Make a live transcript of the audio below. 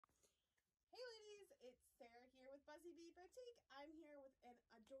Buzzy Bee Boutique. I'm here with an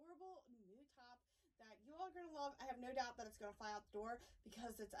adorable new top that you all are going to love. I have no doubt that it's going to fly out the door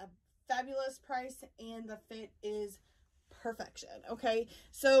because it's a fabulous price and the fit is perfection. Okay,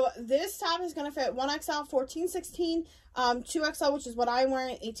 so this top is going to fit 1XL 14-16, 2XL, which is what I'm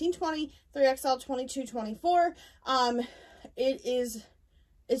wearing, 18-20, 3XL 22-24.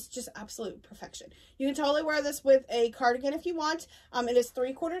 It's just absolute perfection. You can totally wear this with a cardigan if you want. It is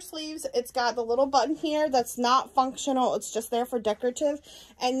 3/4 sleeves. It's got the little button here that's not functional. It's just there for decorative.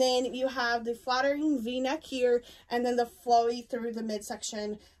 And then you have the flattering V-neck here, and then the flowy through the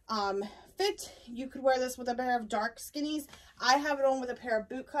midsection fit. You could wear this with a pair of dark skinnies. I have it on with a pair of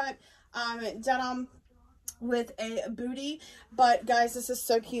bootcut denim with a booty. But guys, this is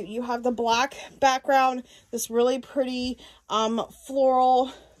so cute. You have the black background, this really pretty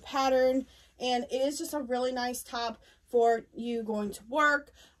floral pattern, and it is just a really nice top for you going to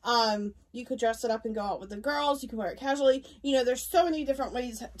work. You could dress it up and go out with the girls. You can wear it casually. You know, there's so many different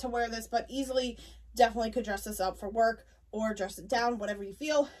ways to wear this, but easily definitely could dress this up for work or dress it down, whatever you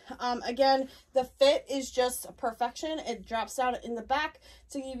feel. Again, the fit is just perfection. It drops down in the back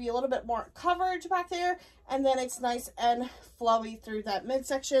to give you a little bit more coverage back there, and then it's nice and flowy through that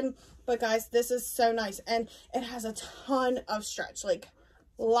midsection. But guys, this is so nice, and it has a ton of stretch, like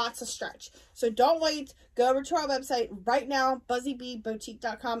lots of stretch. So don't wait, go over to our website right now,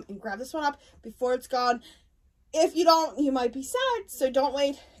 buzzybeeboutique.com, and grab this one up before it's gone. If you don't, you might be sad, so don't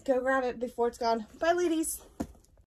wait, go grab it before it's gone. Bye ladies.